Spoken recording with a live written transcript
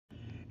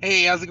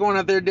Hey, how's it going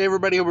out there today,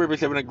 everybody? Hope everybody's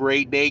having a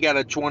great day. Got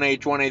a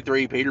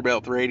 2023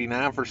 Peterbilt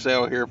 389 for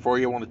sale here for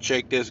you. Want to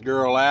check this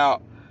girl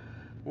out?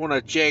 We're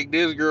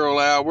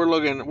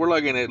looking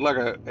at like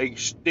a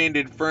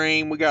extended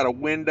frame. We got a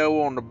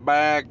window on the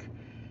back,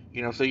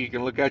 so you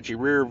can look out your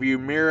rear view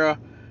mirror.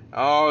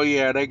 Oh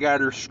yeah, they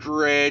got her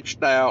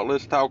stretched out.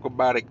 Let's talk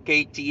about it.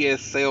 KTS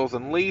Sales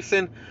and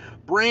Leasing.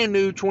 Brand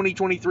new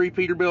 2023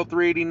 Peterbilt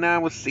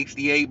 389 with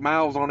 68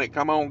 miles on it.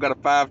 Come on, got a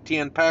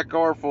 510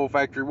 PACCAR, full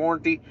factory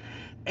warranty.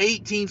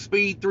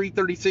 18-speed,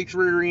 336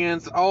 rear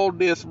ends, all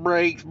disc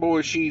brakes.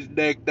 Boy, she's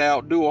decked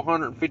out. Dual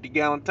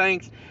 150-gallon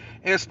tanks.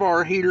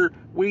 S-bar heater,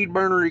 weed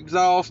burner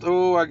exhaust.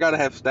 Oh, I gotta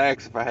have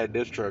stacks if I had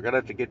this truck. I'd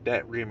have to get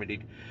that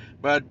remedied.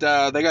 But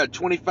they got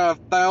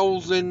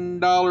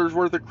 $25,000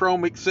 worth of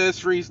chrome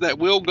accessories that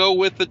will go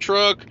with the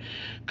truck.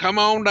 Come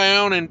on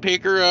down and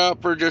pick her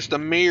up for just a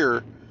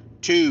mere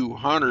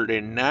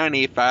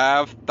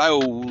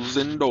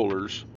 $295,000.